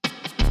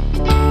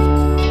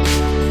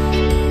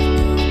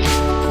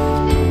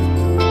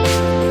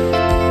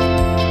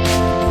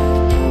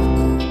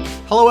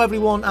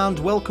everyone, and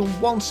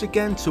welcome once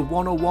again to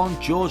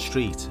 101 George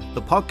Street,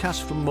 the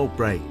podcast from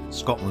Mowbray,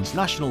 Scotland's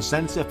National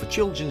Centre for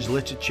Children's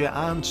Literature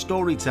and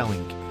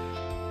Storytelling.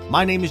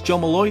 My name is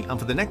John Malloy, and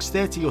for the next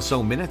 30 or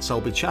so minutes I'll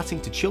be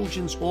chatting to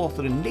children's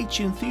author and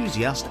nature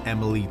enthusiast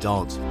Emily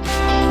Dodd.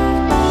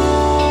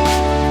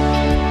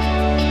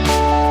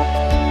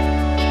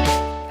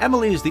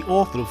 Emily is the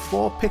author of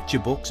 4 picture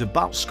books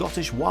about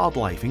Scottish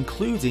wildlife,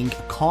 including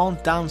Corn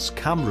Dance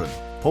Cameron,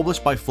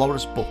 published by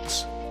Florist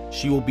Books.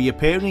 She will be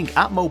appearing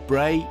at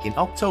Mowbray in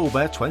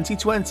October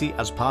 2020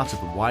 as part of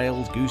the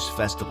Wild Goose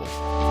Festival.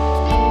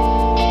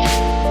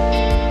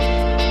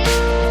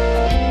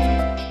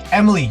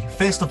 Emily,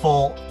 first of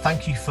all,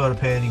 thank you for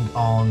appearing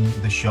on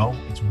the show.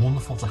 It's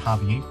wonderful to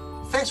have you.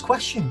 First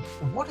question,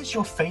 what is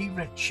your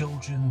favourite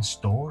children's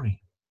story?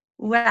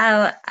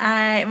 Well,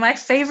 my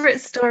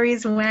favourite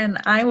stories when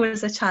I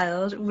was a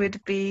child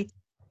would be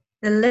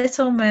The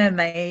Little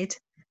Mermaid,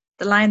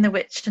 The Lion, the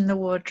Witch and the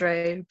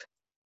Wardrobe,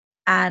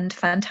 and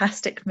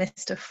Fantastic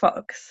Mr.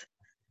 Fox.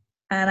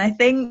 And I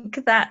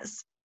think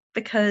that's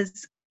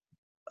because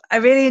I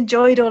really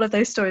enjoyed all of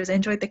those stories. I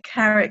enjoyed the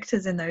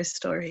characters in those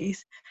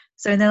stories.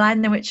 So in The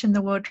Lion, the Witch and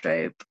the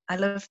Wardrobe, I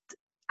loved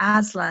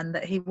Aslan,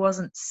 that he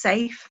wasn't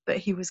safe, but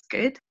he was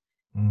good.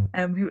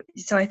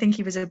 So I think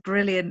he was a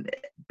brilliant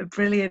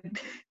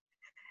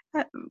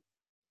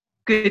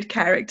good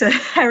character,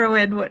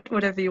 heroine,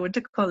 whatever you want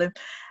to call him,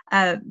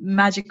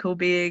 magical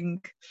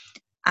being.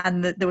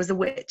 And there was a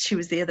witch who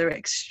was the other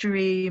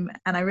extreme,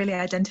 and I really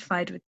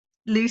identified with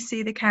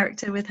Lucy, the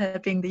character, with her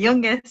being the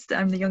youngest.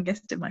 I'm the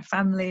youngest in my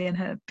family, and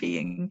her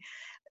being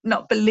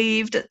not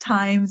believed at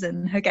times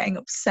and her getting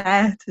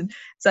upset. And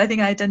so I think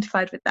I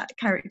identified with that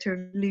character of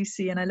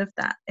Lucy, and I loved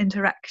that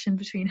interaction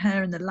between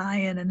her and the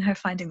lion, and her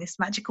finding this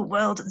magical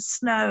world and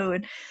snow,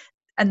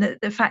 and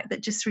the fact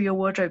that just through your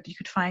wardrobe you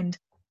could find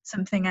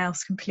something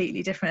else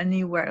completely different, a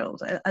new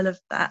world. I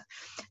loved that.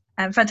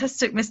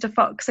 Fantastic Mr.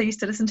 Fox, I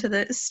used to listen to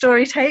the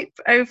story tape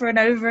over and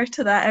over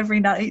to that every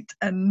night,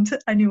 and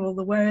I knew all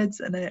the words.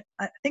 And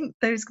I think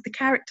the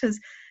characters,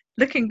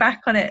 looking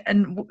back on it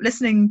and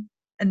listening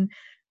and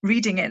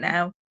reading it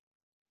now,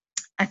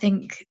 I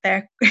think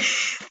they're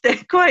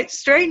quite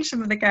strange,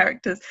 some of the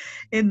characters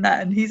in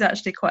that, and he's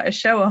actually quite a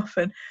show-off.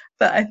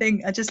 But I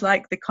think I just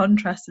like the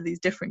contrast of these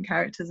different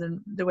characters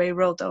and the way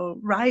Roald Dahl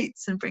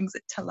writes and brings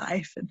it to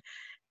life.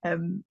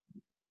 And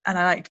I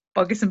liked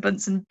Boggis and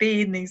Bunsen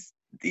Bean,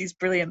 these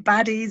brilliant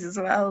baddies as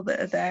well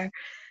that are there,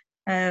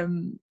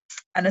 and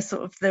a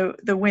sort of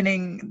the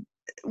winning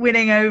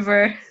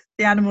over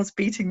the animals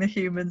beating the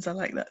humans. I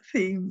like that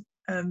theme.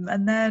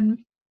 And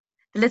then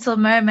The Little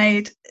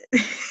Mermaid,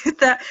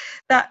 that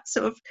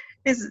sort of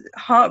is a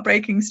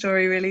heartbreaking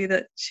story, really,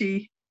 that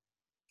she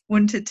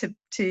wanted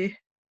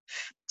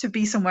to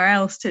be somewhere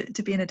else,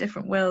 to be in a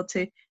different world,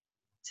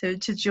 to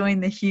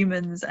join the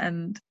humans,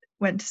 and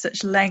went to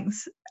such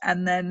lengths,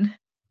 and then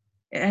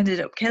it ended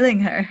up killing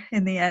her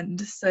in the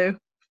end. So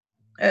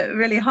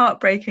really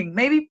heartbreaking.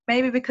 Maybe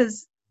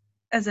because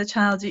as a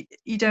child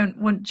you don't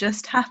want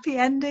just happy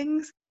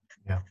endings.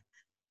 Yeah.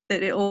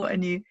 That it all,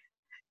 and you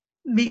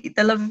meet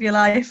the love of your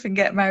life and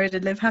get married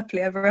and live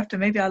happily ever after.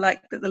 Maybe I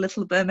like that The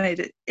Little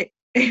Mermaid,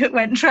 it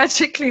went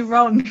tragically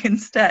wrong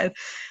instead.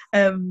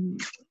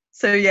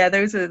 So yeah,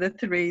 those are the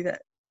 3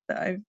 that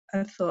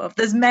I've thought of.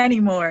 There's many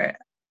more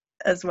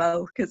as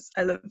well, because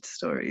I loved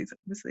stories,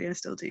 obviously I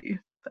still do,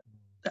 but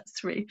that's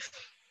 3.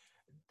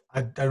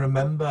 I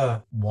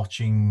remember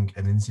watching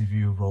an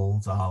interview of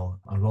Roald Dahl,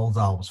 and Roald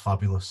Dahl was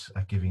fabulous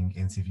at giving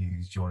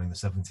interviews during the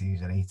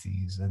 70s and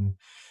 80s, and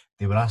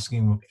they were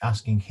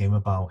asking him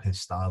about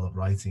his style of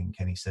writing,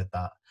 and he said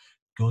that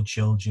good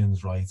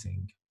children's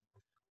writing,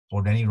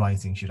 or any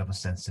writing, should have a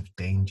sense of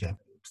danger,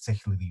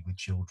 particularly with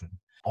children.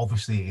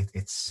 Obviously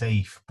it's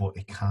safe, but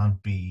it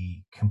can't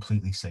be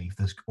completely safe.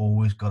 There's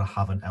always got to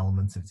have an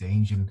element of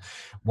danger. And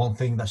one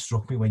thing that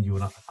struck me when you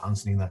were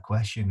answering that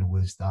question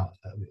was that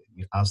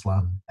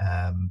Aslan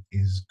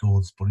is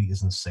good, but he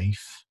isn't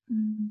safe.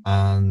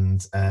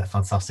 And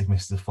Fantastic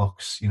Mr.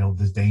 Fox,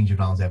 there's danger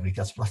around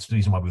that's the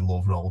reason why we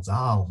love Roald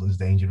Dahl. There's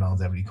danger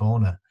around every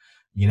corner.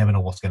 You never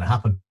know what's going to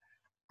happen.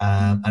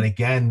 And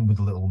again, with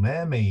The Little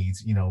Mermaid,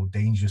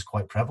 danger is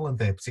quite prevalent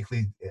there,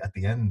 particularly at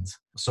the end.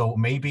 So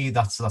maybe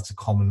that's a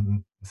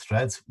common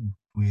thread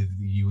with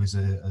you as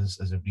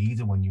a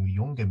reader when you were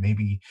younger.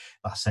 Maybe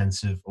that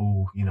sense of,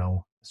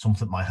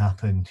 something might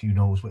happen. Who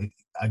knows?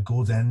 A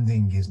good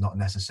ending is not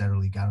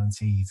necessarily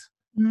guaranteed.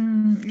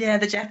 Yeah,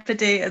 the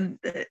jeopardy, and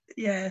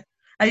yeah.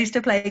 I used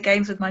to play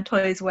games with my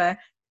toys where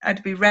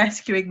I'd be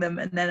rescuing them,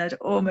 and then I'd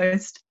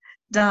almost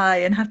die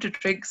and have to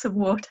drink some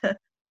water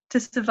to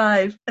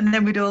survive, and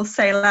then we'd all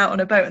sail out on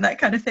a boat and that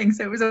kind of thing.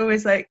 So it was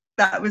always like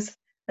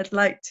I'd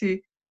like to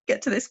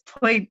get to this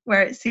point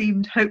where it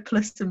seemed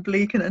hopeless and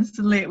bleak, and then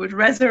suddenly it would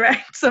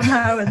resurrect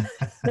somehow. And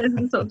there's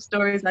the sort of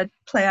stories I'd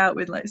play out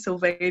with, like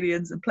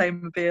Sylvanians and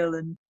Playmobil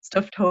and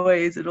stuffed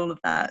toys and all of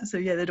that. So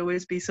yeah, there'd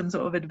always be some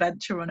sort of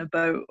adventure on a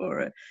boat or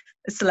a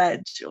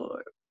sledge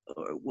or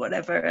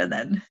whatever, and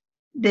then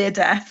near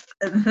death,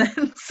 and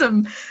then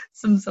some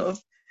sort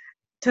of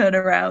turn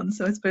around.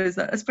 So I suppose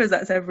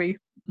that's every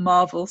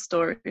Marvel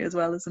story as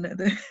well, isn't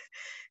it?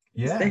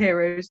 It's the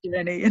hero's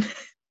journey and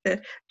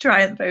the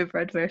triumph over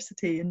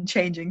adversity and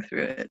changing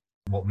through it.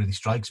 What really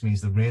strikes me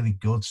is the really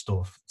good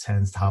stuff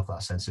tends to have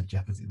that sense of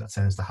jeopardy, that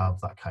tends to have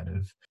that kind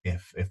of,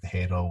 if the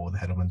hero or the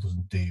heroine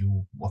doesn't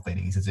do what they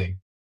need to do.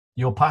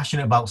 You're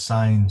passionate about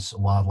science,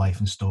 wildlife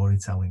and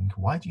storytelling.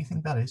 Why do you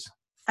think that is?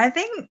 I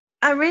think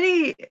I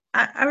really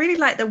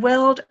like the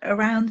world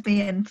around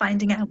me and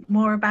finding out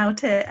more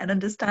about it and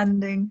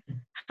understanding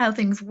how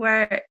things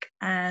work,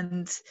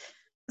 and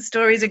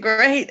stories are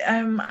great.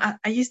 I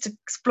used to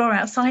explore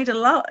outside a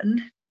lot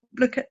and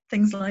look at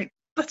things like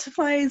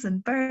butterflies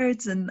and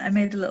birds, and I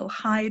made a little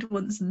hide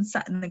once and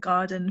sat in the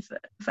garden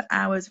for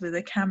hours with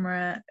a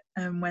camera,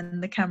 when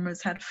the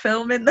cameras had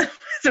film in them.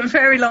 It's a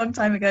very long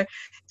time ago,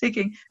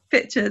 taking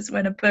pictures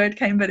when a bird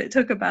came, but it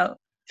took about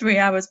 3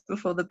 hours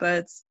before the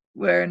birds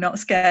were not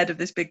scared of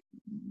this big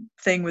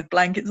thing with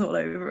blankets all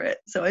over it.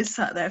 So I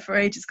sat there for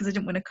ages because I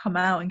didn't want to come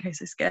out in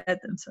case I scared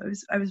them. So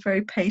I was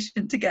very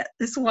patient to get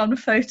this one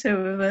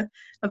photo of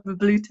a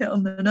blue tit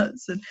on the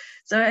nuts. And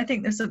so I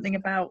think there's something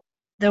about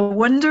the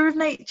wonder of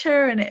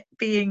nature and it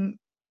being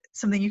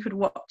something you could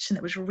watch and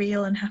it was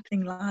real and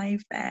happening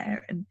live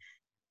there, and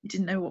you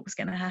didn't know what was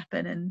going to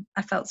happen. And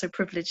I felt so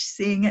privileged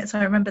seeing it. So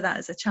I remember that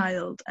as a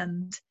child,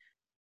 and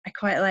I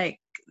quite like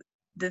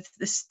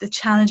the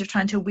challenge of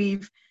trying to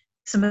weave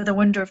some of the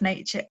wonder of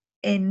nature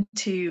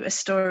into a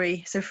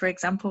story. So for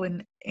example,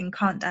 in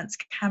Can't Dance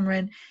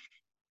Cameron,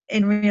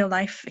 in real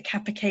life,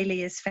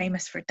 Capercaillie is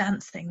famous for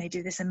dancing. They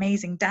do this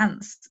amazing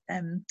dance,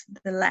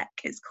 the Lek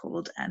it's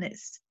called, and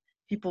it's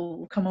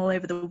people come all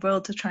over the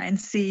world to try and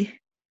see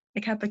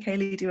the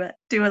Capercaillie do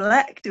a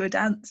Lek, do a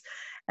dance,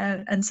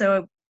 and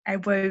so I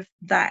wove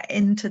that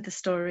into the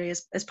story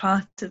as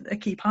part of a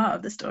key part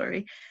of the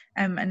story.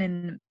 And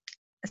in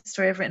a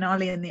story I've written,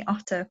 Ollie and the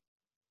Otter,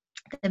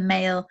 the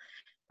male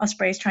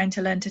osprey is trying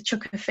to learn to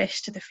chuck a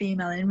fish to the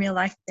female. In real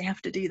life, they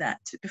have to do that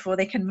before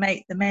they can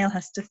mate. The male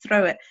has to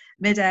throw it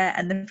midair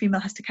and the female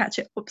has to catch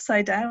it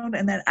upside down,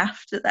 and then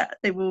after that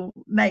they will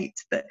mate.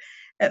 But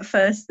at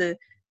first the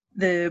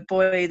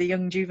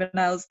young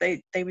juveniles,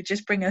 they would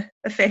just bring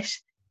a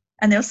fish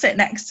and they'll sit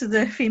next to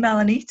the female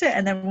and eat it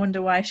and then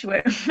wonder why she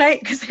won't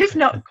mate because they've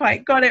not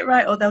quite got it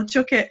right, or they'll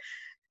chuck it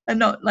and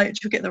not like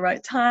chuck it at the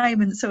right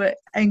time. And so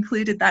I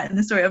included that in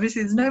the story.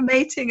 Obviously there's no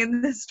mating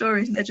in this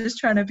story, they're just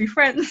trying to be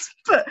friends,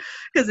 but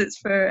because it's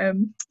for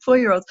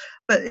 4-year-olds.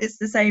 But it's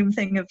the same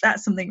thing of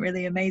that's something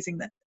really amazing,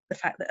 that the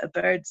fact that a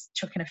bird's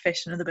chucking a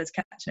fish and another bird's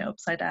catching it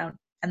upside down,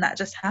 and that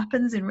just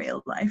happens in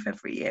real life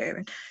every year.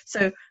 And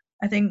so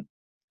I think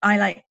I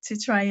like to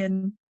try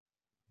and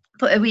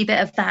put a wee bit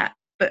of that,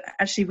 but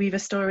actually weave a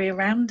story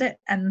around it.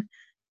 And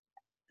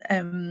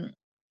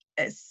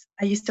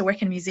I used to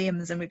work in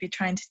museums, and we'd be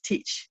trying to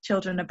teach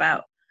children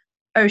about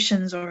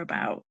oceans or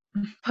about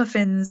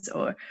puffins,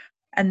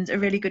 and a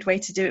really good way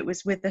to do it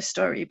was with a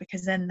story,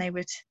 because then they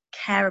would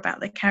care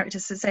about the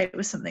characters. So say it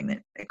was something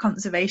that a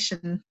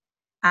conservation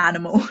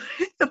animal,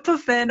 a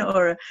puffin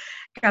or a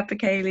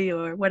capercaillie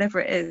or whatever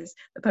it is,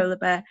 the polar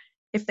bear,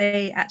 if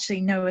they actually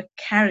know a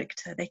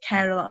character, they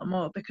care a lot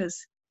more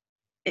because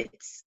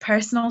it's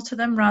personal to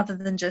them rather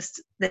than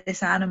just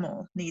this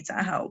animal needs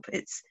our help.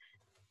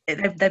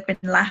 They've been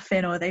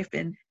laughing or they've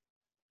been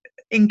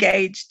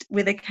engaged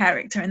with a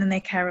character, and then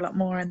they care a lot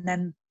more, and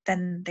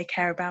then they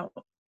care about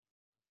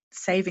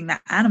saving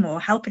that animal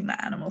or helping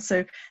that animal.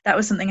 So that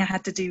was something I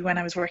had to do when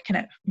I was working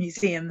at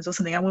museums, or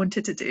something I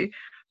wanted to do.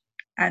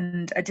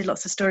 And I did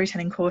lots of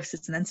storytelling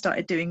courses, and then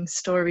started doing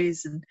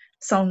stories and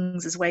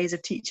songs as ways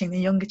of teaching the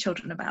younger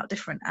children about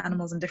different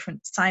animals and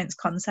different science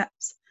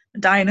concepts,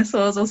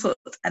 dinosaurs, all sorts.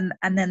 And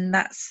then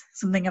that's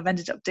something I've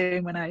ended up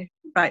doing when I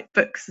write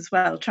books as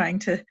well, trying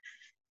to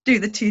do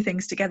the two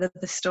things together,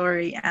 the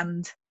story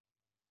and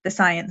the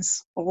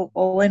science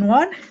all in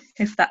one,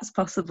 if that's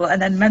possible.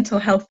 And then mental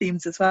health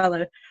themes as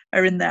well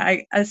are in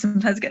there. I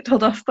sometimes get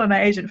told off by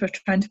my agent for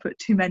trying to put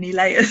too many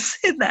layers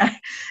in there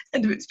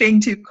and it's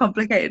being too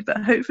complicated,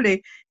 but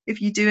hopefully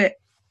if you do it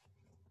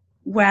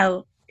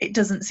well, it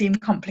doesn't seem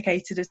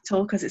complicated at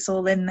all, because it's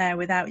all in there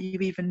without you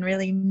even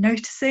really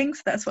noticing.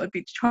 So that's what I'd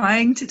be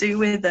trying to do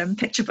with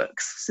picture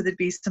books. So there'd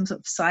be some sort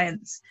of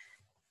science,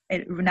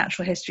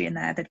 natural history in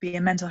there, there'd be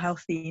a mental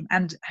health theme,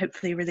 and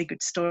hopefully a really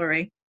good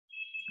story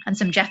and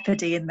some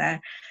jeopardy in there,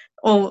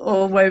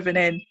 all woven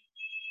in,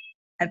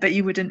 but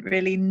you wouldn't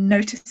really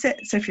notice it.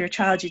 So if you're a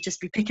child, you'd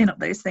just be picking up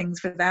those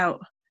things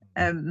without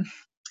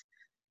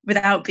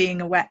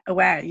being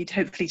aware. You'd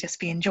hopefully just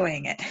be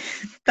enjoying it.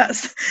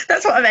 That's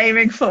what I'm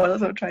aiming for.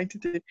 That's what I'm trying to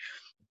do.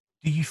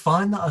 Do you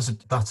find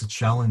that that's a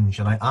challenge?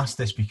 And I ask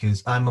this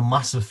because I'm a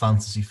massive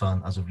fantasy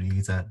fan as a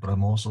reader, but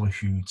I'm also a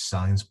huge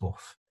science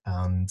buff.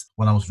 And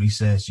when I was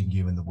researching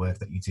you and the work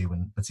that you do,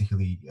 and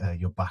particularly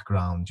your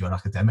background, your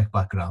academic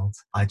background,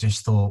 I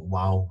just thought,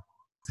 wow,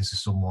 this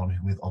is someone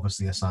with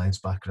obviously a science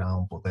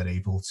background, but they're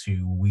able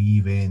to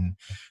weave in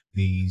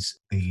these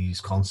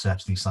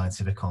concepts, these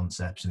scientific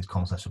concepts, and these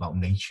concepts about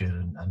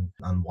nature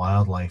and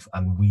wildlife,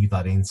 and weave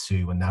that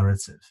into a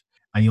narrative.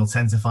 And you'll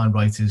tend to find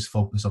writers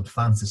focus on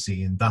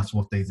fantasy, and that's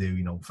what they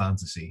do,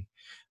 fantasy,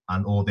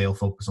 or they'll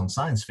focus on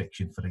science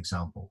fiction, for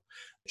example.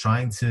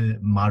 Trying to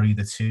marry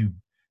the two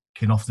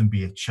can often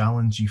be a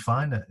challenge. You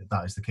find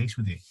that is the case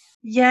with you?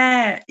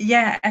 Yeah.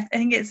 I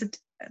think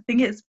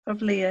it's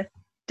probably a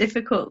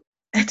difficult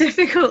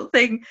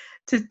thing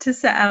to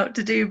set out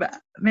to do, but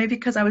maybe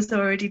because I was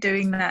already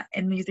doing that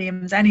in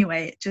museums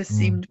anyway, it just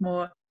seemed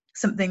more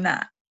something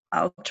that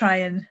I'll try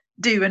and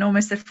do, and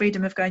almost the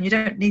freedom of going, you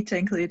don't need to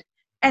include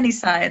any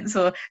science,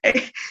 or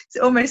it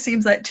almost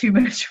seems like too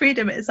much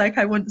freedom. It's like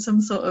I want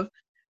some sort of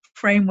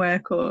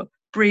framework or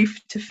brief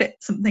to fit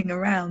something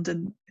around.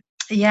 And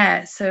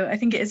so I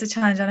think it is a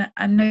challenge, and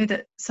I know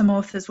that some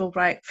authors will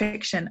write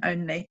fiction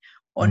only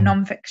or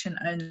non-fiction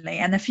only,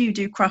 and a few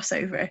do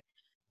crossover.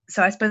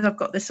 So I suppose I've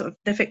got this sort of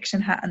the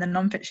fiction hat and the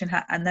non-fiction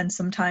hat, and then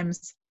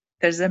sometimes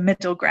there's a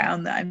middle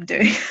ground that I'm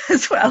doing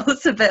as well.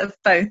 It's a bit of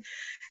both.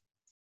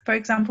 For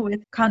example,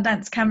 with Can't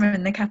Dance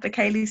Cameron, the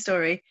capercaillie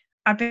story,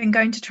 I've been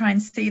going to try and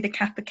see the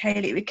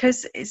capercaillie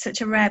because it's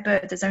such a rare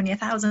bird. There's only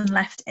 1,000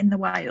 left in the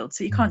wild,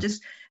 so you can't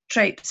just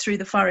traipse through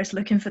the forest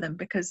looking for them,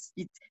 because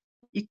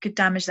you could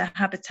damage their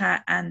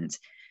habitat, and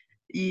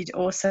you'd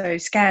also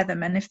scare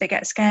them. And if they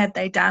get scared,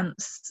 they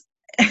dance.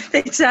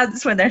 They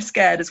dance when they're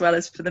scared, as well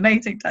as for the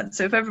mating dance.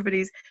 So if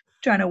everybody's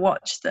trying to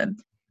watch them,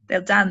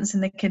 they'll dance,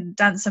 and they can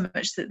dance so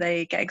much that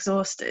they get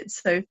exhausted.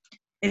 So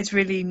it's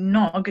really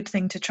not a good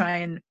thing to try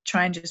and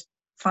just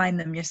find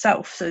them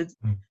yourself. So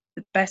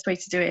the best way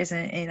to do it is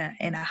in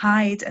a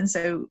hide. And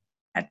so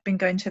I'd been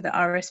going to the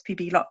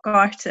RSPB Loch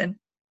Garten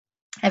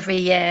every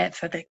year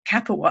for the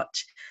Kappa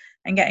Watch,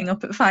 and getting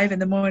up at 5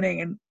 a.m,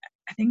 and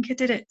I think I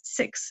did it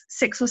six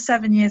or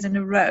 7 years in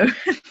a row.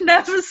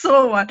 Never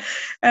saw one.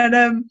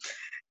 And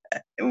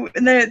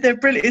they're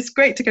brilliant. It's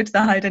great to go to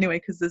the hide anyway,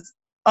 because there's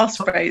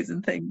ospreys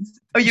and things.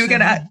 Oh, you were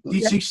going to...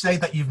 Did you say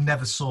that you've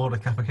never saw a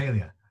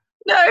capercaillie?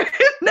 No,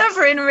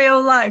 never in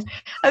real life.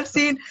 I've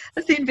seen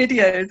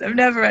videos. I've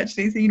never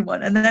actually seen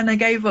one. And then I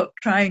gave up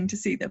trying to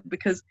see them,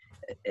 because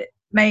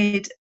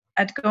I'd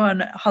go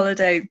on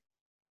holiday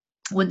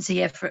once a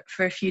year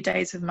for a few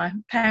days with my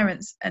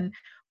parents. And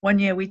one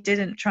year we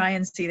didn't try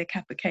and see the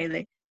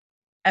capercaillie.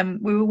 And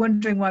we were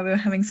wondering why we were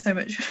having so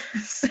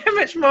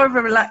much more of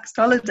a relaxed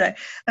holiday.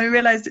 And we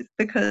realised it's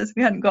because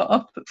we hadn't got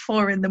up at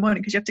 4 a.m,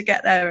 because you have to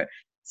get there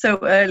so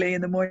early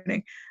in the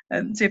morning. So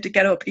you have to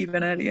get up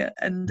even earlier,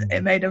 and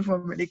it made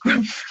everyone really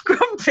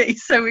grumpy.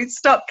 So we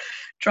stopped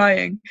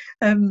trying.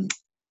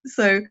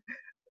 So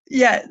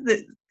yeah,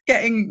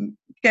 getting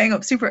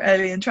up super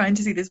early and trying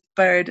to see this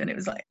bird, and it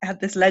was like, it had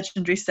this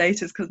legendary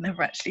status because I'd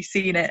never actually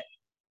seen it.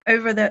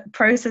 Over the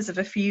process of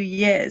a few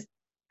years,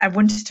 I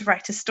wanted to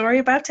write a story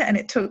about it, and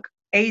it took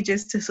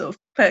ages to sort of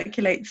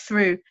percolate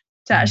through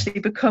to actually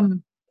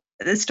become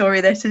the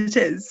story that it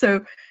is.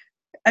 So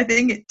I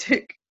think it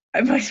took,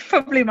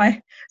 probably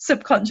my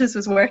subconscious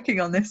was working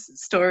on this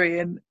story,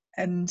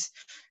 and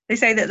they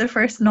say that the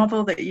first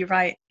novel that you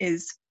write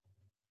is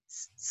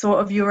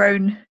sort of your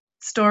own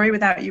story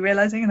without you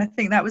realizing. And I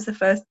think that was the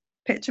first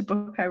picture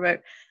book I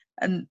wrote,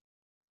 and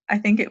I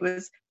think it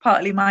was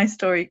partly my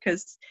story,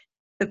 because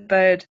the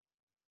bird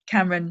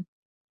Cameron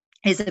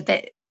is a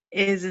bit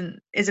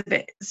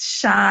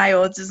shy,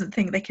 or doesn't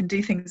think they can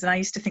do things, and I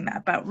used to think that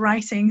about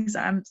writing. So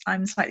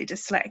I'm slightly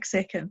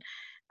dyslexic, and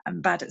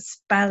I'm bad at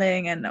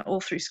spelling, and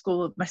all through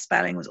school my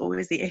spelling was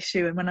always the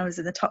issue. And when I was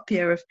in the top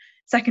year of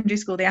secondary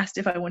school, they asked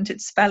if I wanted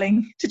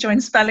to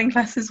join spelling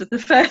classes with the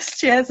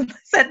first years, and I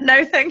said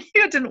no thank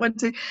you, I didn't want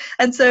to.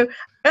 And so,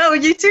 oh,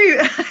 you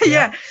too?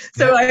 Yeah.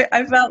 So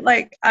I felt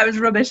like I was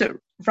rubbish at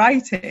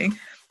writing,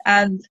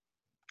 and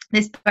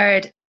this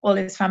bird, all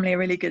his family are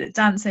really good at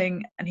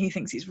dancing, and he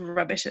thinks he's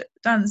rubbish at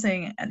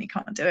dancing and he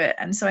can't do it.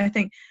 And so I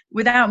think,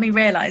 without me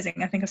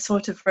realizing, I think I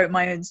sort of wrote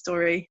my own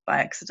story by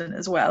accident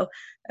as well,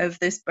 of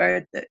this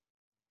bird that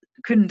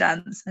couldn't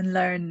dance and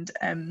learned,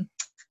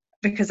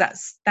 because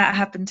that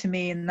happened to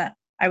me, and that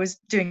I was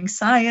doing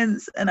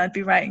science, and I'd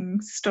be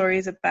writing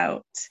stories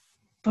about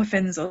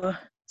puffins or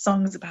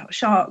songs about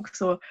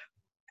sharks,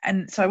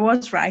 and so I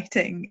was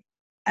writing,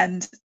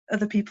 and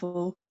other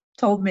people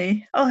told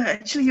me, oh,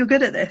 actually you're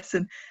good at this,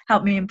 and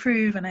helped me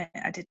improve. And I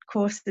did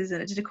courses,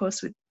 and I did a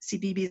course with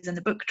CBeebies and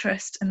the Book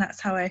Trust, and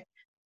that's how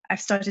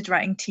I've started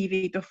writing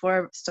TV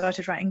before I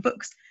started writing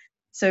books.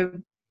 So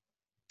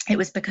it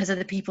was because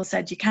other people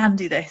said, you can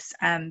do this,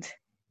 and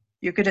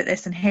you're good at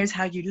this, and here's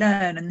how you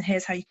learn, and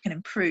here's how you can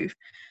improve.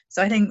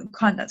 So I think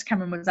Can't Dance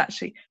Cameron was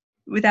actually,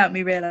 without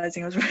me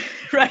realizing, I was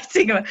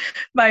writing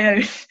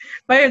my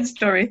own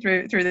story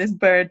through this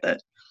bird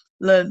that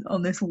learned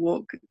on this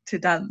walk to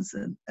dance,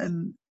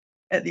 and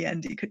at the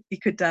end he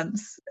could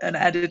dance, and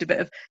added a bit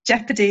of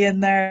jeopardy in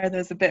there.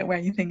 There's a bit where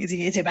you think, is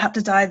he about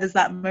to die? There's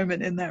that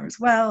moment in there as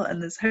well, and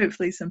there's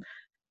hopefully some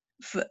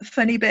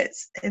funny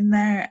bits in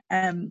there.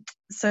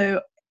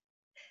 So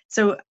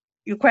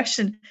your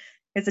question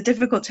is a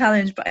difficult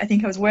challenge, but I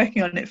think I was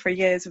working on it for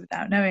years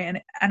without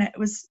knowing, and it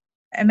was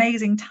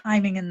amazing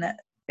timing in that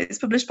it's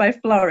published by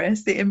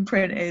Floris. The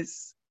imprint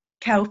is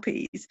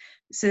Kelpies,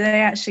 so they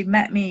actually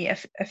met me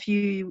a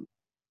few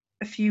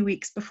a few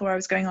weeks before I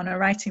was going on a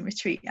writing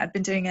retreat. I'd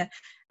been doing a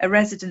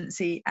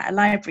residency at a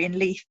library in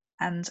Leith,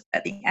 and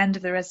at the end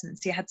of the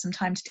residency I had some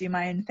time to do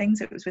my own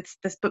things. It was with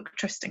this Book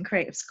Trust and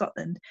Creative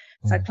Scotland.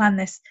 So I planned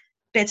this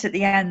bit at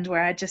the end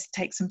where I just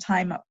take some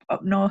time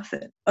up north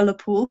at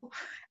Ullapool,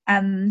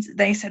 and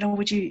they said, oh,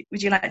 would you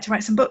like to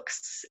write some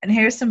books, and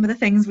here's some of the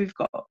things we've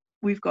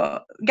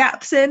got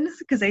gaps in,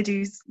 because they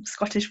do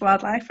Scottish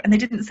wildlife, and they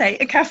didn't say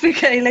a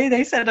capercaillie,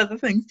 they said other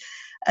things.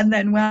 And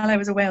then while I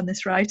was away on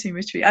this writing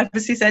retreat, I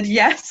obviously said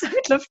yes, I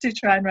would love to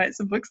try and write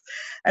some books.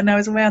 And I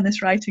was away on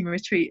this writing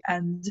retreat,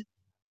 and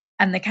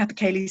the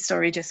capercaillie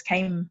story just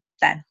came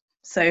then.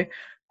 So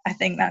I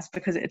think that's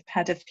because it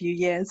had a few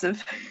years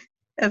of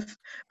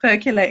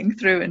percolating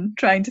through and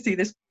trying to see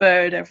this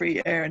bird every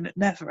year and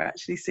never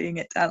actually seeing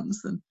it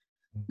dance and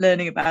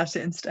learning about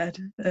it instead.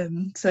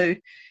 So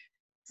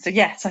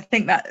yes, I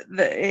think that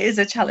it is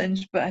a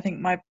challenge, but I think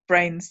my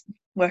brain's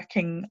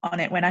working on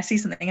it. When I see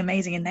something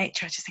amazing in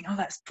nature, I just think, oh,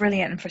 that's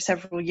brilliant. And for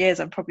several years,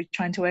 I'm probably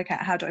trying to work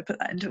out how do I put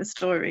that into a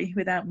story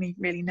without me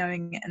really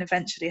knowing it. And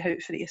eventually,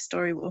 hopefully, a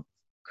story will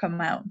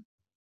come out.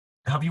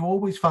 Have you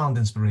always found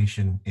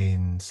inspiration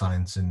in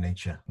science and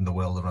nature and the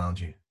world around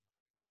you?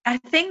 I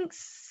think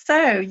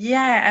so,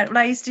 yeah.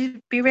 I used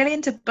to be really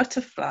into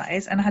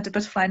butterflies, and I had a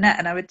butterfly net,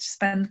 and I would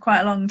spend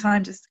quite a long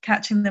time just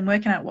catching them,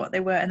 working out what they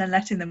were, and then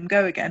letting them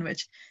go again,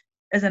 which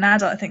as an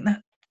adult I think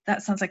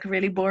that sounds like a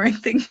really boring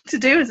thing to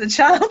do as a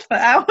child for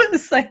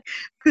hours, like,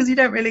 because you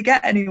don't really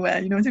get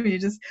anywhere, you know what I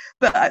mean?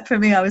 But for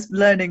me, I was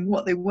learning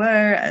what they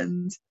were,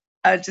 and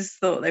I just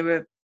thought they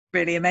were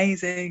really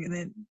amazing, and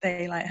then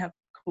they like have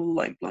cool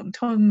like long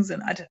tongues,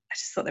 and I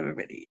just thought they were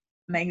really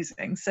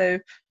amazing. So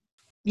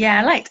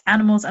yeah, I liked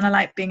animals and I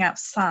liked being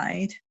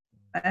outside.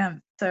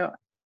 David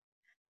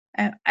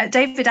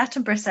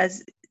Attenborough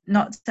says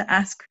not to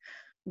ask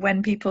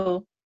when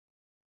people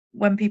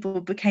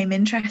became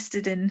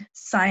interested in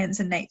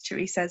science and nature.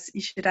 He says you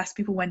should ask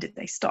people, when did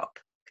they stop?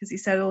 Because he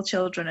said all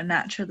children are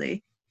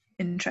naturally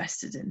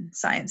interested in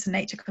science and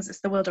nature because it's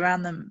the world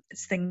around them,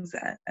 it's things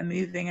that are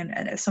moving, and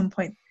at some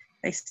point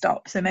they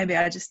stop. So maybe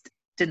I just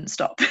didn't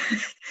stop.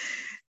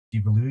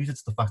 You've alluded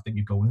to the fact that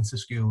you go into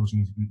schools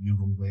and you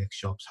run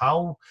workshops.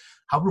 How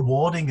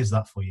rewarding is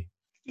that for you?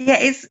 Yeah,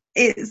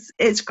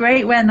 it's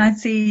great when I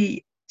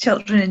see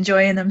children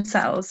enjoying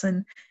themselves,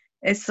 and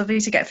it's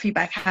lovely to get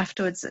feedback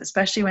afterwards,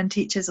 especially when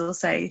teachers will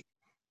say,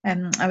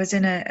 I was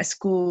in a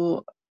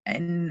school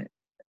in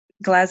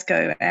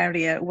Glasgow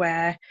area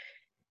where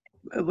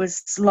it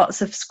was a lot of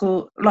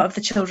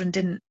the children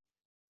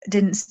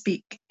didn't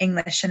speak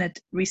English and had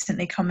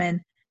recently come in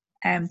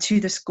to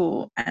the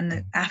school,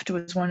 and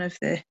afterwards one of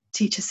the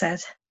teachers said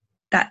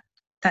that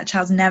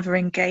child's never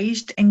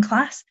engaged in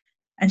class,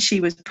 and she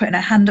was putting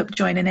her hand up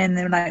joining in.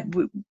 They were like,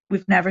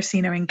 we've never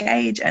seen her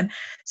engage. And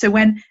so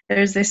when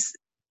there's this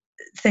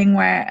thing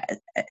where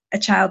a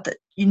child that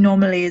you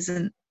normally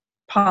isn't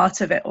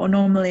part of it, or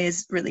normally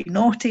is really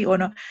naughty or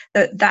not,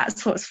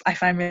 that's what I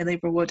find really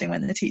rewarding,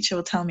 when the teacher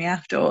will tell me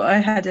after. Or I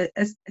had a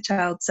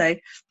child say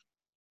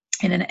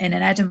in an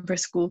Edinburgh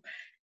school,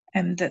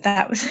 and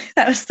that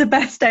was the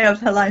best day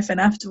of her life. And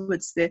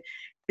afterwards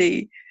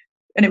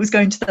and it was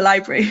going to the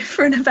library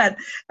for an event,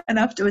 and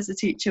afterwards the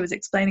teacher was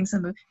explaining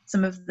some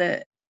of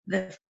the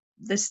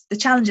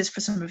challenges for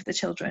some of the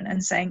children,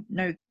 and saying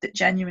no, that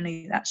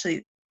genuinely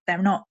actually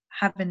they're not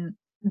having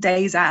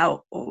days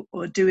out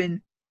or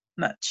doing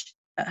much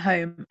at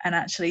home, and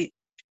actually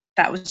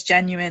that was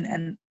genuine,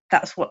 and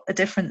that's what a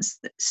difference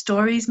that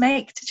stories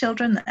make to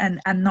children, and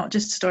not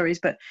just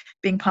stories, but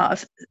being part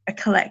of a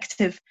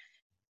collective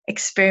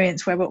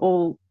experience where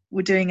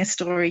we're doing a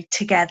story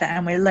together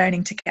and we're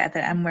learning together,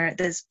 and where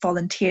there's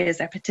volunteers,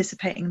 they're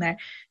participating there.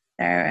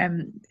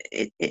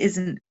 It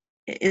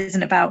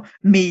isn't about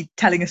me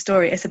telling a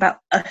story, it's about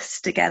us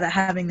together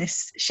having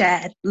this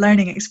shared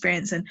learning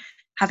experience and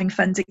having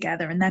fun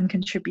together, and them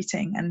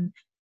contributing,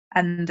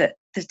 and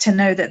to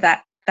know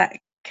that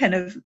kind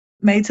of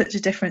made such a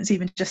difference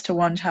even just to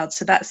one child.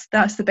 So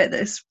that's the bit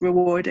that's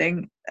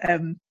rewarding.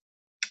 I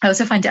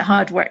also find it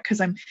hard work because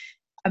I'm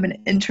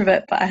an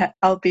introvert, but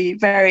I'll be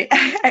very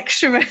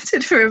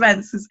extroverted for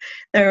events.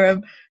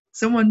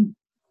 Someone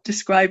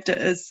described it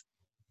as,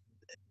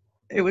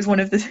 it was one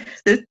of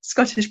the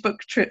Scottish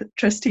Book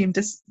Trust team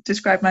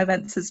described my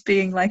events as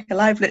being like a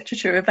live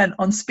literature event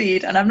on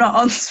speed, and I'm not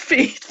on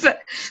speed,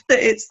 but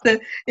it's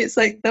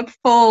like the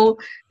full,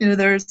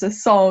 there's a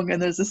song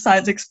and there's a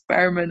science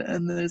experiment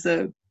and there's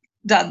a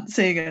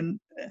dancing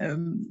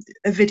and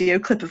a video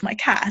clip of my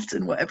cat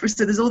and whatever.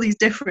 So there's all these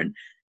different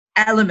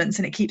elements,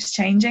 and it keeps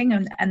changing,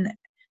 and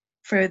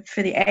for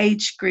the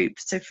age group,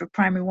 so for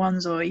primary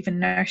ones or even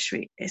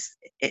nursery,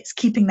 it's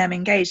keeping them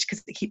engaged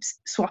because it keeps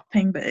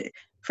swapping. But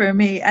for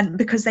me, and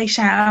because they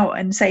shout out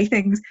and say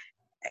things,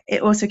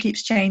 it also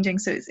keeps changing,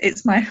 so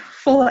it's my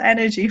full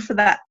energy for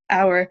that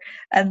hour,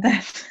 and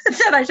then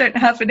I don't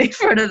have any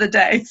for another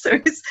day, so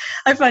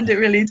I find it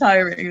really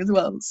tiring as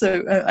well.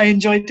 So I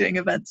enjoy doing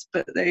events,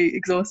 but they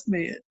exhaust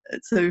me.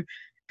 So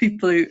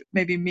people who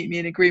maybe meet me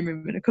in a green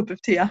room and a cup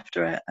of tea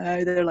after it, I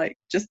either like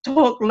just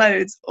talk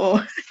loads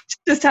or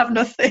just have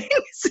nothing.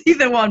 It's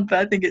either one, but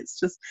I think it's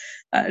just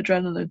that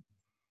adrenaline.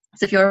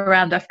 So if you're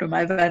around after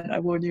my event, I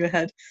warn you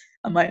ahead,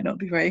 I might not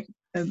be very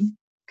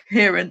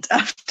coherent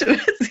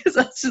afterwards, because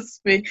that's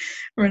just me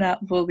run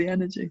out of all the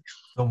energy.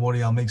 Don't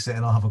worry, I'll mix it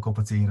and I'll have a cup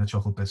of tea and a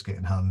chocolate biscuit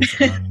in hand,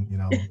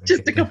 and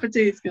just a cup of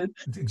tea is good.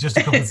 Just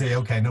a cup of tea,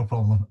 okay, no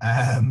problem.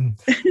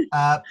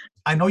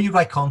 I know you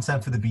write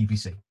content for the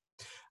BBC,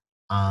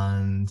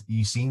 and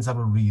you seem to have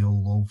a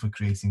real love for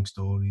creating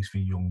stories for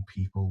young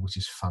people, which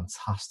is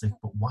fantastic.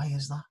 But why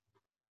is that?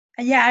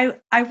 Yeah,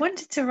 I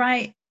wanted to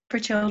write for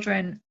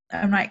children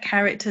and write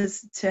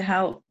characters to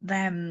help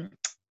them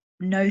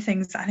know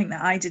things I think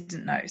that I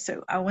didn't know.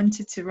 So I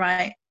wanted to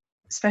write,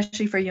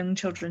 especially for young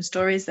children,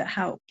 stories that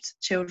helped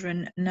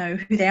children know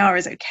who they are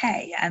is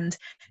okay and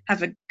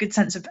have a good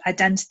sense of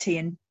identity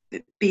and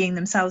being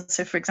themselves.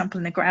 So for example,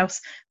 in The Grouse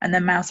and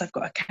the Mouse, I've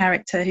got a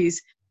character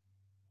who's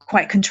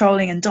quite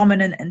controlling and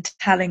dominant and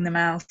telling the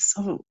mouse,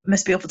 oh, it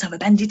must be awful to have a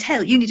bendy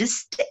tail, you need a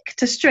stick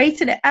to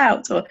straighten it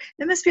out, or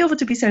it must be awful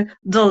to be so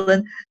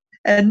dull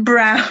and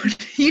brown,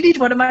 you need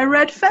one of my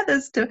red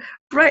feathers to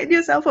brighten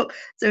yourself up.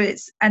 So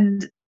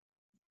and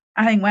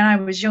I think when I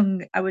was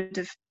young, I would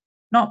have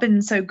not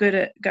been so good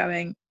at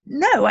going,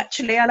 no,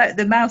 actually, I like,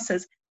 the mouse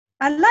says,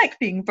 I like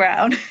being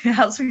brown. It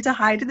helps me to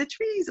hide in the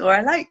trees, or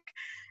I like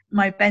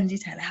my bendy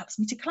tail. It helps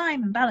me to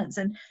climb and balance.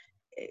 And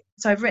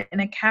so I've written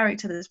a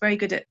character that's very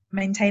good at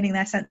maintaining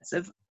their sense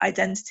of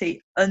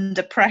identity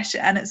under pressure.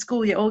 And at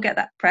school, you all get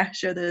that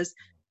pressure.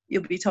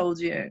 You'll be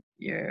told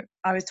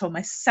I was told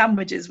my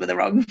sandwiches were the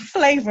wrong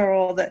flavor,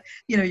 or that,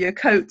 your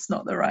coat's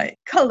not the right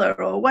color,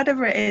 or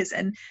whatever it is.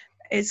 And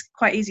it's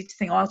quite easy to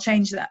think, oh, I'll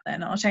change that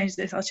then, I'll change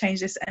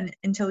this, and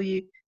until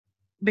you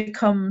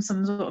become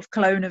some sort of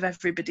clone of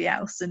everybody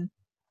else. And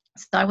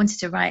so I wanted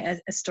to write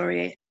a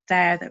story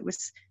there that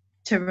was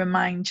to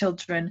remind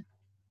children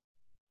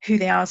who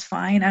they are is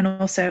fine, and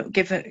also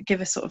give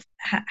a sort of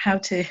how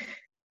to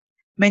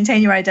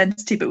maintain your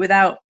identity, but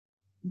without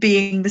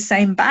being the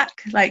same back,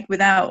 like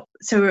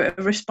so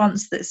a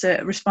response that's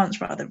a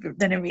response rather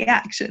than a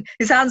reaction.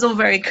 It sounds all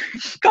very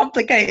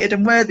complicated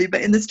and worthy,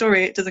 but in the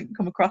story it doesn't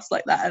come across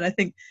like that. And I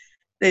think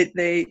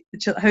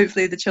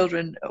hopefully the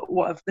children,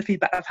 what of the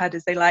feedback I've had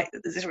is they like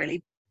that there's this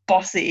really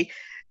bossy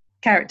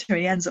character and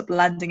he ends up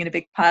landing in a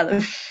big pile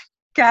of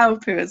cow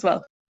poo as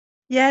well.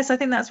 Yes, I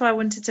think that's why I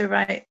wanted to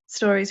write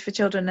stories for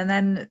children. And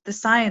then the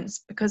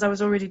science, because I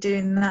was already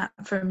doing that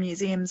for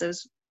museums, I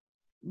was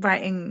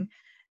writing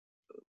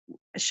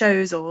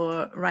shows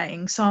or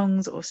writing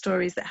songs or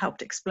stories that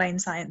helped explain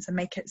science and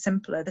make it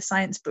simpler. The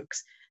science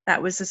books,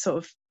 that was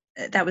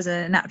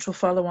a natural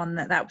follow-on.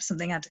 That was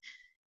something I'd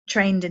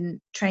trained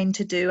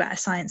to do at a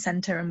science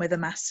centre and with a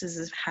master's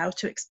of how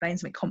to explain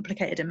something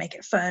complicated and make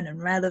it fun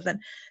and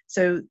relevant.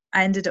 So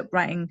I ended up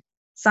writing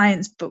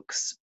science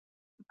books,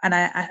 and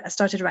I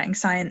started writing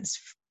science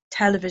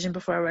television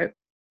before I wrote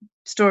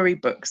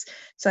storybooks.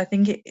 So I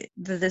think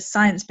the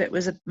science bit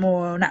was a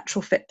more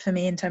natural fit for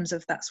me in terms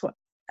of that's what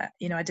I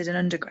did an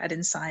undergrad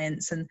in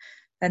science and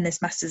then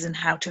this master's in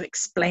how to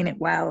explain it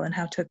well and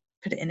how to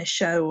put it in a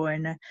show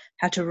or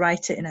how to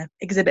write it in an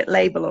exhibit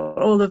label or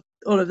all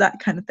of that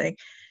kind of thing.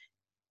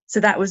 So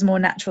that was more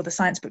natural, the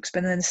science books.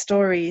 But then the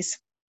stories,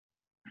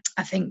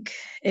 I think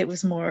it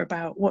was more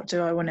about what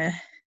do I want to,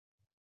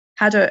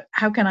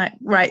 how can I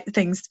write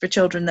things for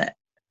children that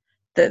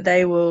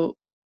they will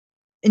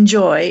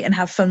enjoy and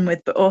have fun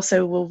with, but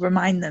also will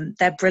remind them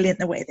they're brilliant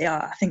the way they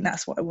are. I think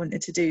that's what I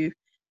wanted to do,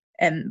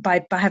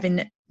 by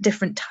having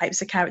different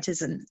types of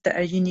characters and that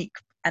are unique,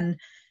 and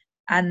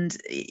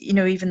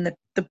even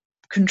the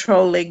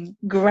controlling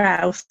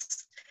grouse,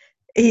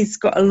 he's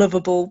got a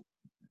lovable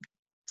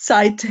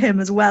side to him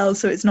as well.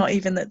 So it's not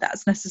even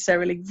that's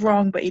necessarily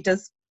wrong, but he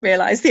does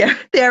realize the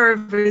error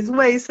of his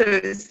way.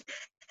 So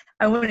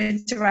I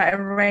wanted to write a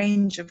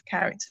range of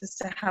characters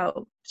to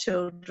help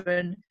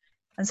children.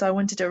 And so I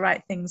wanted to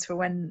write things for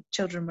when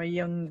children were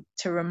young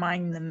to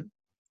remind them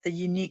the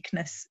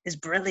uniqueness is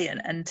brilliant,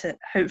 and to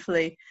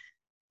hopefully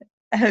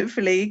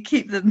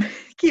keep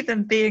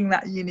them being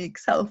that unique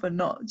self and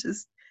not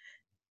just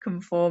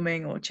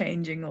conforming or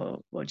changing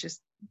or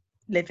just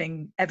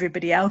living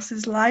everybody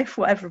else's life,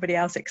 what everybody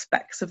else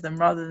expects of them,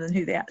 rather than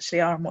who they actually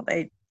are and what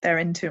they're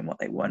into and what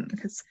they want.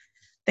 Because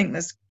I think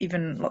there's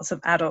even lots of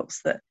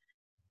adults that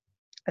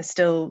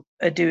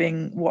are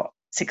doing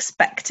what's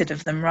expected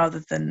of them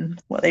rather than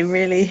what they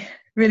really,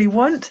 really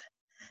want.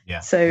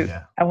 I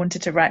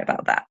wanted to write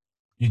about that.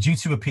 You're due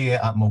to appear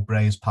at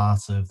Mowbray as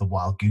part of the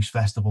Wild Goose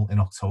Festival in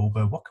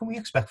October. What can we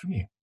expect from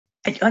you?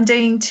 I'm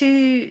doing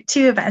two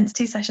events,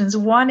 2 sessions.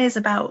 One is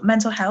about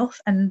mental health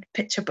and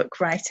picture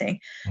book writing.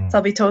 So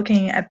I'll be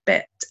talking a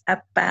bit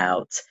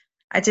about,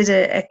 I did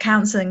a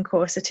counselling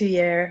course, a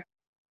 2-year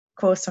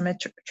course. I'm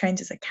trained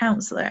as a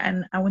counsellor,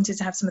 and I wanted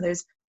to have some of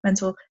those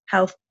mental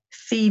health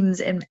themes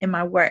in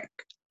my work.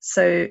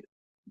 So,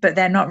 but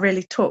they're not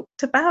really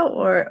talked about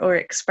or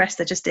expressed.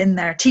 They're just in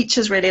there.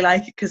 Teachers really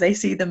like it because they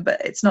see them,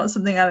 but it's not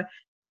something they're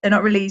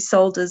not really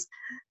sold as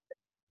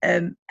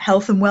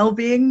health and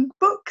well-being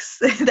books.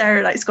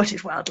 They're like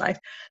Scottish wildlife.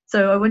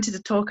 So I wanted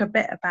to talk a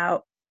bit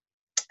about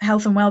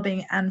health and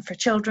well-being and for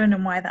children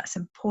and why that's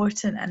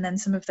important, and then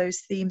some of those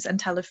themes, and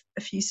tell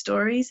a few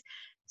stories.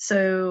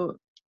 So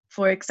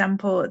for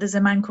example, there's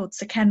a man called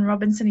Sir Ken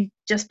Robinson. He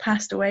just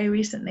passed away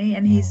recently,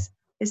 and his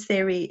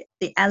theory,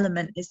 the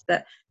element, is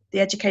that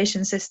the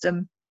education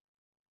system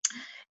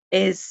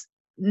is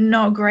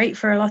not great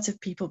for a lot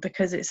of people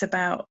because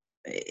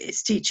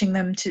it's teaching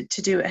them to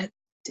do it.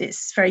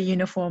 It's very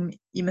uniform.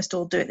 You must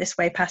all do it this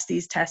way, pass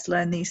these tests,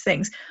 learn these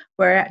things.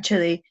 Where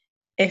actually,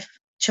 if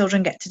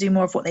children get to do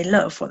more of what they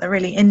love, what they're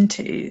really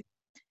into,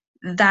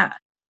 that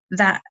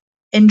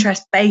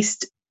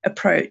interest-based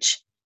approach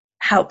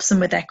helps them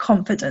with their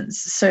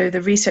confidence. So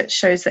the research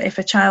shows that if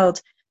a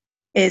child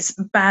is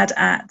bad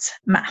at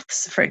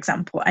maths, for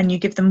example, and you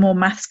give them more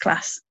maths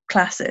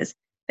classes,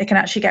 they can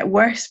actually get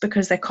worse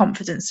because their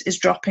confidence is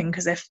dropping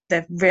because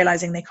they're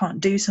realizing they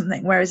can't do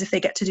something. Whereas if they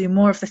get to do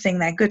more of the thing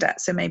they're good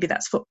at, so maybe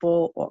that's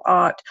football or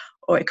art,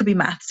 or it could be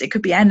maths, it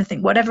could be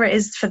anything, whatever it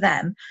is for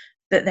them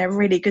that they're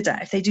really good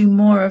at, if they do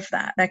more of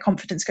that, their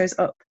confidence goes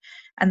up,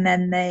 and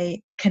then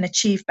they can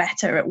achieve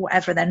better at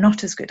whatever they're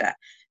not as good at.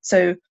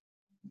 So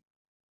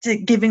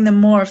giving them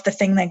more of the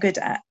thing they're good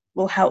at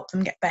will help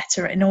them get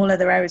better in all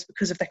other areas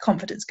because of their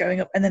confidence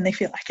going up, and then they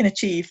feel I can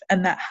achieve,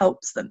 and that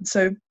helps them.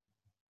 So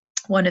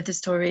one of the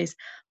stories,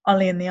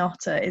 Ollie and the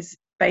Otter, is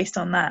based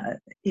on that.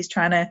 He's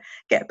trying to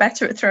get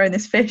better at throwing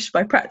this fish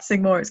by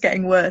practicing more. It's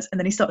getting worse, and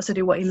then he starts to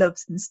do what he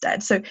loves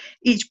instead. So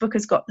each book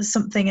has got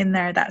something in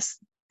there that's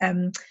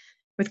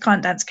with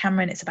Can't Dance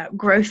Cameron, it's about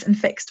growth and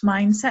fixed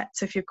mindset.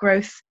 So if your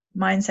growth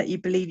mindset, you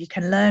believe you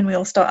can learn. We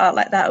all start out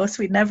like that, else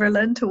we'd never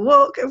learn to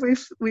walk.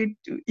 If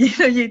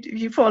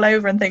you fall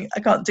over and think,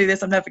 I can't do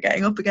this, I'm never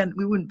getting up again,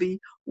 we wouldn't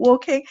be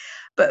walking.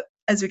 But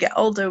as we get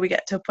older, we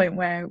get to a point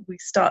where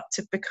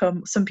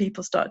some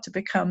people start to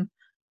become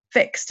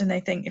fixed, and they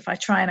think, if I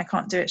try and I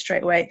can't do it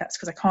straight away, that's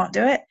because I can't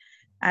do it.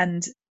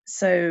 And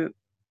so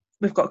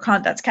we've got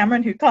Can't Dance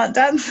Cameron, who can't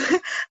dance.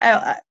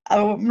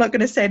 I'm not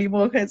going to say any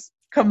more because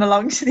come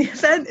along to the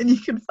event and you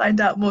can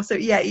find out more. So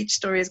yeah, each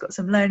story has got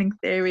some learning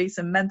theory,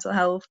 some mental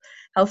health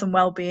and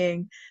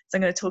well-being. So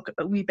I'm going to talk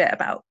a wee bit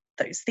about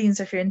those themes.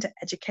 So if you're into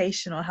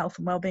education or health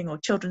and well-being or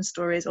children's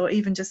stories, or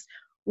even just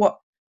what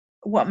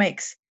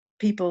makes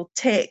people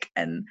tick,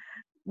 and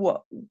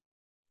what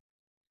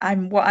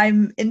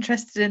I'm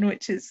interested in,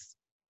 which is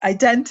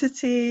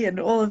identity, and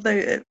all of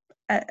those,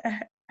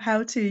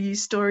 how to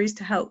use stories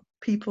to help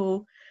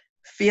people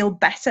feel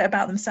better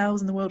about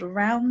themselves and the world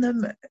around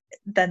them,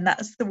 then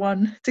that's the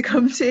one to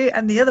come to.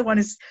 And the other one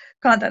is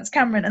Can't Dance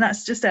Cameron, and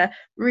that's just a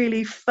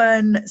really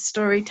fun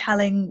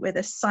storytelling with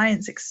a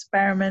science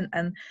experiment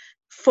and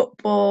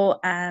football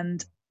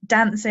and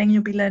dancing.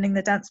 You'll be learning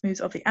the dance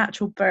moves of the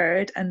actual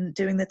bird and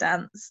doing the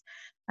dance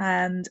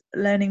and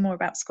learning more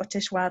about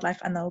Scottish wildlife,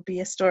 and there'll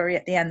be a story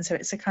at the end. So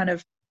it's a kind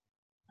of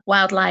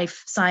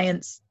wildlife,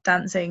 science,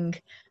 dancing,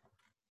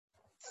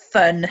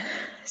 fun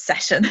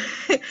session.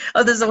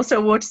 Oh, there's also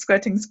a water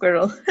squirting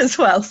squirrel as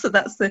well. So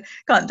that's the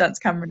Can't Dance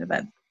Cameron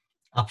event.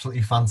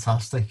 Absolutely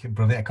fantastic.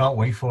 Brilliant. I can't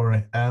wait for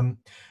it.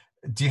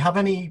 Do you have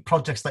any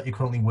projects that you're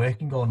currently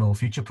working on, or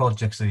future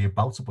projects that you're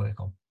about to work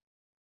on?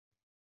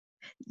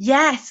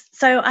 Yes.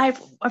 So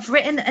I've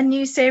written a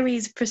new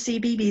series for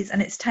CBeebies,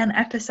 and it's 10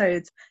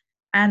 episodes.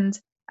 And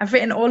I've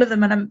written all of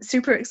them, and I'm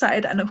super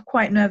excited, and I'm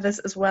quite nervous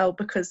as well,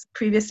 because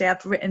previously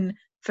I've written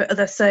for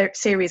other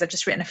series, I've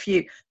just written a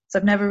few. So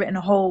I've never written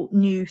a whole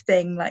new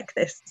thing like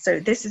this. So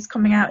this is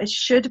coming out. It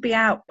should be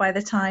out by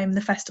the time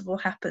the festival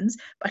happens,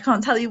 but I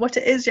can't tell you what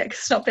it is yet because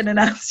it's not been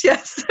announced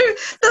yet. So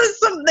there's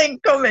something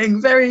coming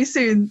very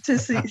soon to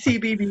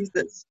CBeebies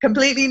that's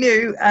completely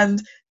new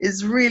and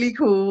is really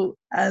cool.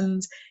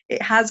 And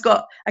it has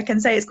got, I can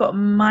say it's got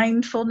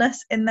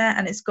mindfulness in there,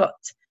 and it's got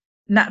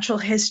natural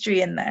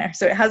history in there.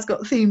 So it has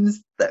got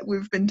themes that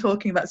we've been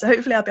talking about. So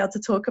hopefully I'll be able to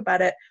talk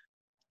about it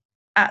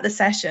at the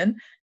session.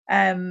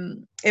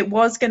 It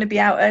was going to be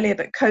out earlier,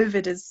 but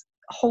COVID has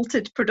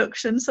halted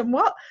production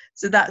somewhat,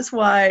 so that's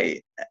why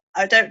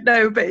I don't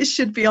know, but it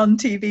should be on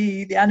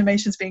TV. The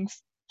animation's being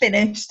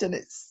finished, and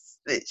it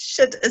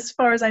should, as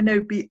far as I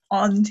know, be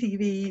on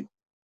TV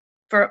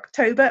for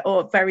October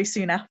or very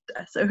soon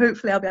after. So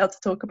hopefully I'll be able to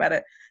talk about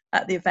it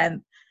at the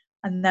event.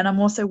 And then I'm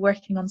also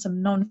working on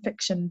some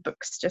non-fiction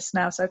books just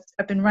now. So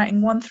I've been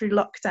writing one through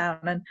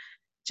lockdown, and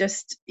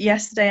just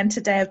yesterday and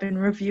today I've been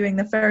reviewing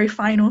the very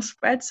final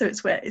spread. So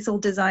it's where it's all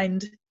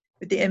designed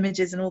with the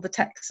images and all the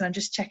text, and I'm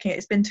just checking it.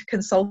 It's been to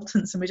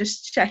consultants, and we're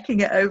just checking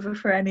it over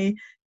for any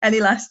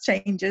last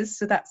changes.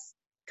 So that's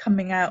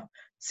coming out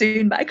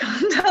soon, but I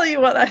can't tell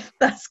you what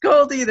that's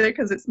called either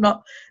because it's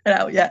not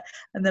out yet.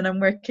 And then I'm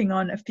working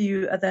on a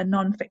few other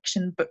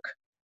non-fiction book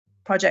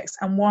projects,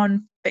 and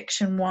one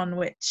fiction one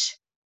which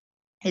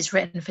is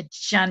written for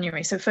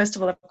January. So first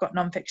of all, I've got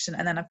non-fiction,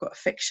 and then I've got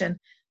fiction.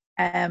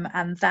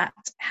 And that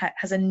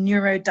has a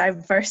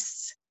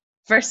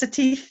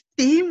neurodiversity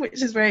theme,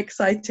 which is very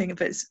exciting,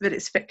 but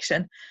it's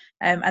fiction.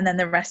 And then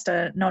the rest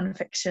are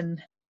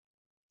non-fiction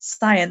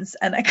science.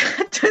 And I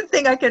don't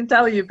think I can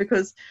tell you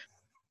because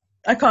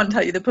I can't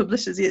tell you the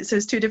publishers yet. So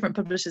it's 2 different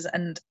publishers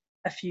and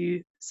a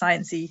few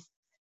sciencey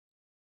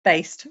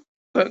based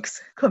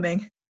books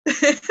coming.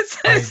 So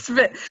it's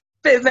a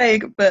bit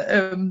vague, but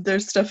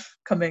there's stuff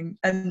coming.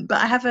 But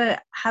I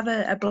have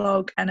a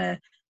blog and a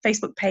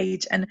Facebook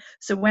page, and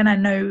so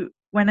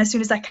as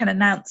soon as I can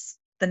announce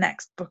the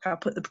next book, I'll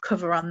put the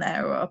cover on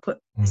there, or I'll put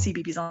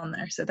CBBS on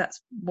there. So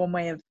that's one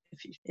way of,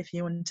 if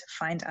you want to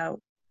find out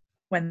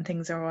when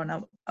things are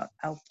on,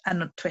 I'll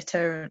and on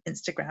Twitter and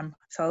Instagram,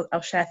 so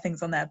I'll share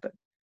things on there. But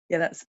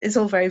yeah, it's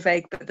all very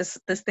vague, but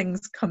there's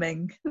things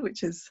coming,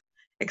 which is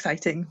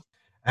exciting.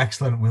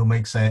 Excellent. We'll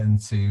make certain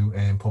to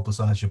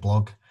publicise your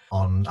blog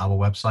on our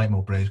website,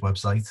 Mowbray's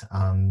website,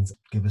 and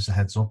give us a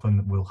heads up,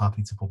 and we're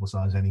happy to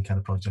publicise any kind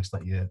of projects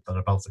that are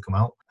about to come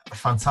out.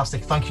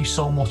 Fantastic. Thank you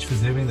so much for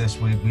doing this.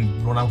 We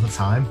run out of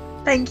time.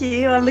 Thank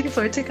you. I'm looking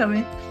forward to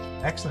coming.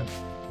 Excellent.